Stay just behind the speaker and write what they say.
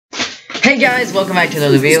Hey guys, welcome back to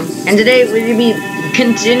the review, and today we're going to be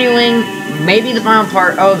continuing maybe the final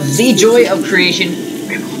part of The Joy of Creation.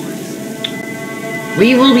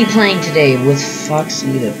 We will be playing today with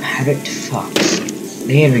Foxy the Pirate Fox.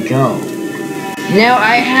 There we go. Now,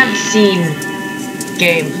 I have seen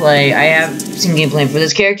gameplay for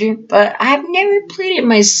this character, but I've never played it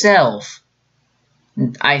myself.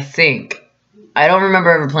 I think. I don't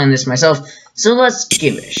remember ever playing this myself, so let's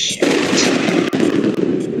give it a shot.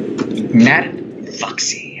 Not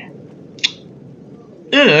Foxy.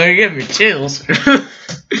 Ugh, give me chills.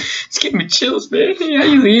 It's giving me chills, man. It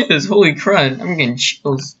really is. Holy crud, I'm getting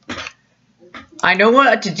chills. I know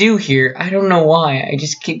what to do here. I don't know why. I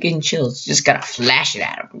just keep getting chills. Just gotta flash it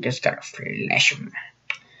at him. Just gotta flash him.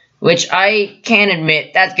 Which I can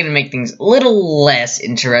admit, that's gonna make things a little less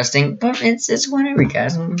interesting. But it's whatever,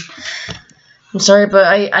 guys. I'm sorry, but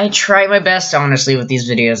I try my best, honestly, with these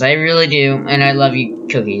videos. I really do. And I love you,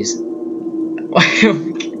 cookies. Oh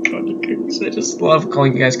my god, you cookies. I just love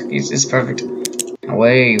calling you guys cookies. It's perfect.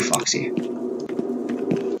 Away, Foxy.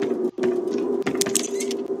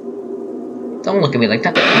 Don't look at me like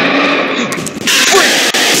that.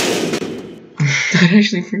 That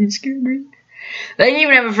actually freaking scared me. They didn't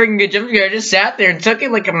even have a freaking good jump scare. I just sat there and took it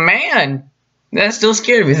like a man. That still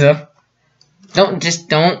scared me, though. Don't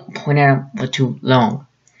point at him for too long.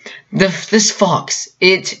 This fox,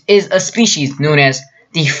 it is a species known as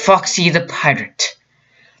the Foxy the Pirate.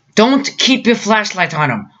 Don't keep your flashlight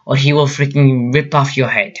on him, or he will freaking rip off your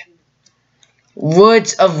head.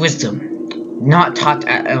 Words of wisdom, not taught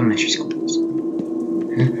at elementary schools.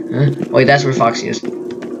 Wait, that's where Foxy is.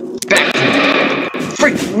 Back to him.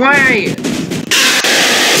 Freak, why?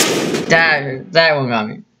 That one got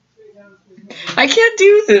me. I can't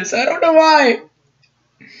do this. I don't know why.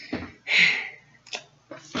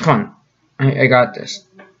 Come on. I got this.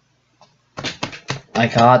 I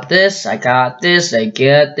got this. I got this. I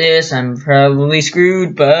get this. I'm probably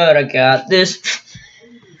screwed, but I got this.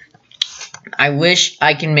 I wish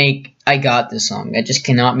I can make I got this song. I just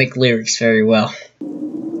cannot make lyrics very well.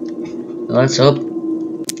 Let's hope.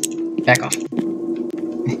 Back off.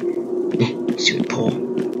 Sweet pull.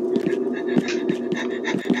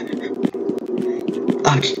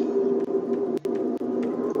 Ouch.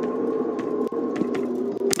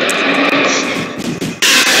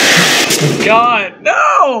 God,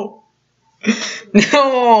 no!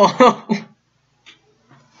 No!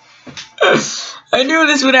 I knew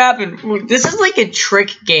this would happen. This is like a trick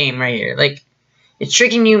game right here. Like, it's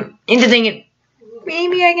tricking you into thinking,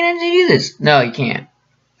 maybe I can actually do this. No, you can't.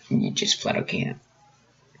 You just flat out can't.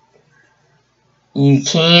 You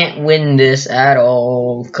can't win this at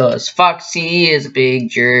all, cause Foxy is a big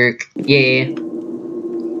jerk, yeah.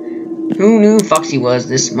 Who knew Foxy was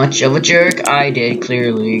this much of a jerk? I did,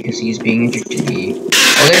 clearly, cause he's being a jerk to me.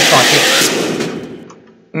 Oh, there's Foxy.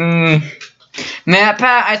 Matt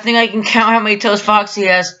Pat, I think I can count how many toes Foxy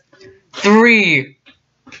has. 3.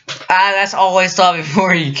 That's all I saw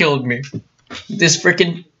before he killed me. This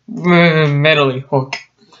frickin' metally hook.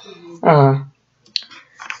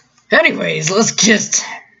 Anyways, let's just...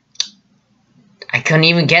 I couldn't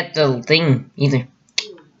even get the thing, either.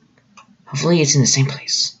 Hopefully it's in the same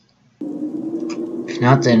place. If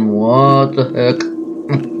not, then what the heck?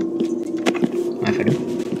 What if I do?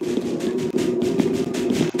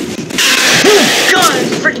 Oh god,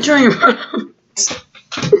 it's freaking turning around!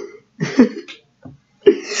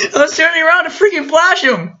 I was turning around to freaking flash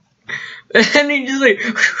him! And he just like...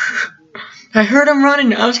 I heard him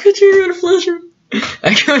running, I was gonna turn around to flash him.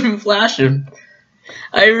 I couldn't flash him.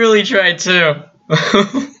 I really tried to.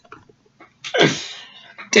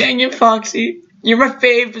 Dang it, Foxy. You're my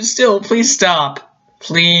fave, but still, please stop.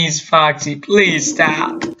 Please, Foxy, please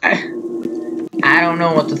stop. I don't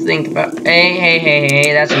know what to think about.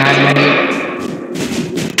 Hey, that's not my name.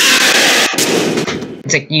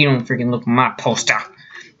 It's like, you don't freaking look at my poster. I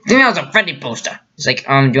think that was a Freddy poster. It's like,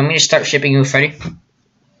 do you want me to start shipping you a Freddy?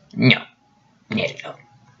 No. No.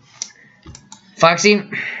 Foxy,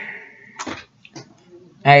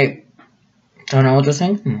 I don't know what to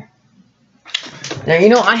think. There, you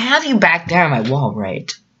know, I have you back there on my wall,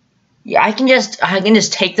 right? Yeah, I can just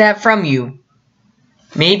take that from you.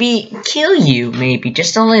 Maybe kill you, maybe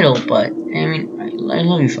just a little, but I mean, I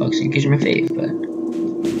love you, Foxy, because you're my fave, but.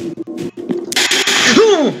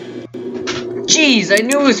 Jeez, I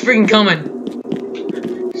knew it was freaking coming.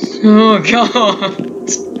 Oh god.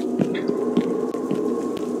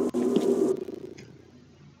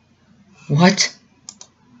 What?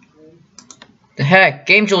 The heck?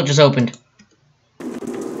 Game Joel just opened.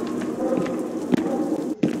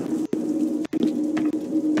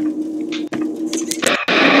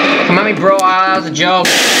 Come at me, bro. That was a joke.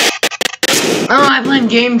 Oh, I blame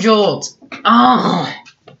Game Jolt. Oh.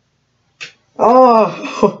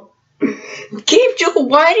 Oh. Game Jolt,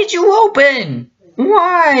 why did you open?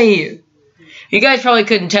 Why? You guys probably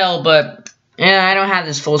couldn't tell, but yeah, I don't have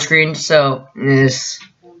this full screen, so this.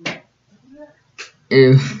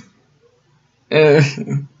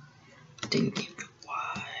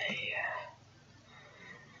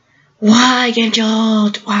 Why, Game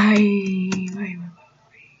Jolt? Why?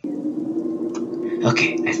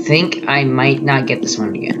 Okay, I think I might not get this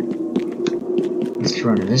one again. Let's go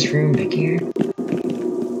into this room back here.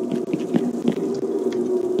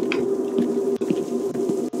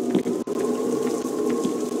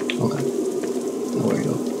 Okay. Oh, where to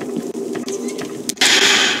go?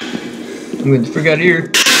 I'm going to freak out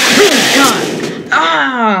here. Oh, God!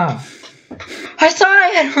 Ah! I thought I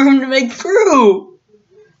had room to make through!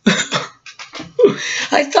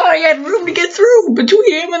 I thought I had room to get through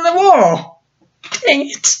between him and the wall! Dang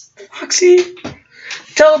it! Foxy!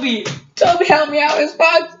 Toby, help me out, it's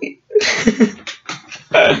Foxy!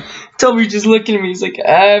 Toby's just looking at me, he's like,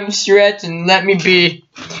 I'm stretching, let me be.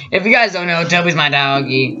 If you guys don't know, Toby's my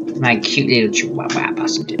doggy. My cute little chihuahua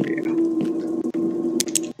Boston Terrier.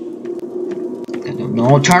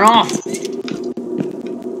 No, turn off!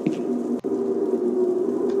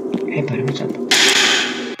 Hey buddy, what's up?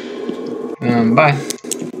 Bye.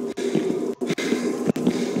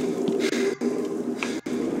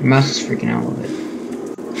 Your mouse is freaking out a little bit.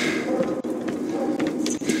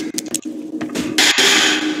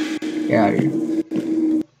 Get out of here.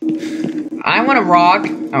 I want to rock.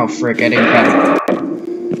 Oh, frick, I didn't grab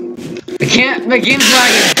it. I can't, my game's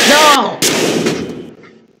lagging. No!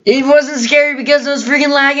 It wasn't scary because it was freaking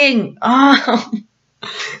lagging. Oh,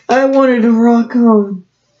 I wanted to rock on.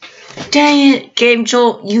 Dang it, Game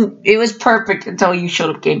Jolt. It was perfect until you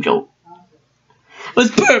showed up, Game Jolt. It was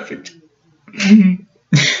perfect.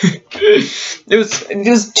 it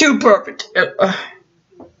was too perfect.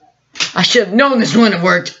 I should have known this wouldn't have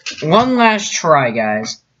worked. One last try,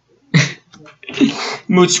 guys.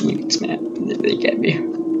 Mood swings, man. They get me.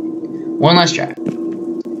 One last try.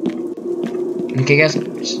 Okay, guys.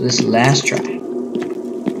 So this last try.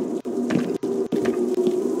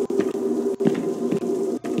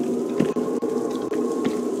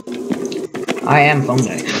 I am phone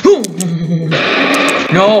guy.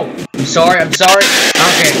 No, I'm sorry.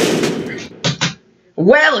 Okay.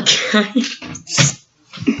 Well, guys.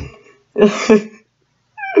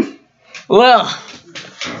 Well,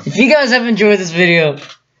 if you guys have enjoyed this video,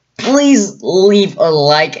 please leave a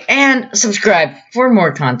like and subscribe for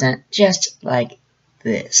more content just like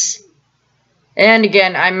this. And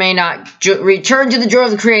again, I may not return to the Joy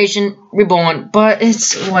of the Creation Reborn, but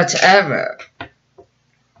it's whatever.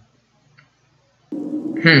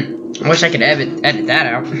 I wish I could edit that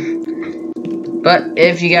out. But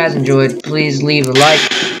if you guys enjoyed, please leave a like.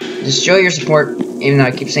 Just show your support, even though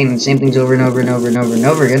I keep saying the same things over and over and over and over and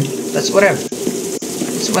over again. That's whatever.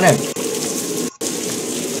 It's whatever.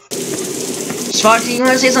 Foxy, you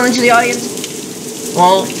want to say something to the audience?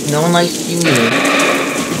 Well, no one likes you either.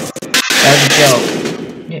 That was a joke.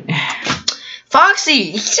 Yeah. Foxy,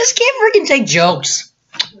 you just can't freaking take jokes.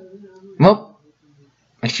 Well,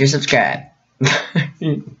 make sure you subscribe.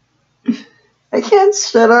 I can't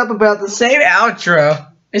shut up about the same outro.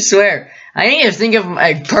 I swear. I need to think of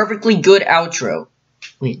a perfectly good outro.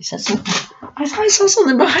 Wait, is that something? I thought I saw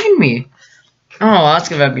something behind me. Oh, that's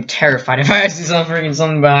gonna be terrified if I see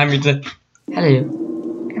something behind me to. Hello,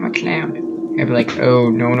 I'm a clown. I'd be like, oh,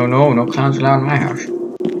 no clowns allowed in my house.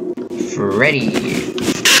 Freddy.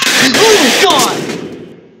 Oh, God!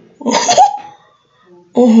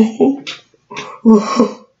 Oh.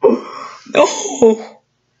 No!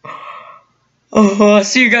 Oh, I'll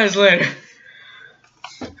see you guys later.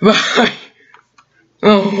 Bye.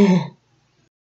 Oh.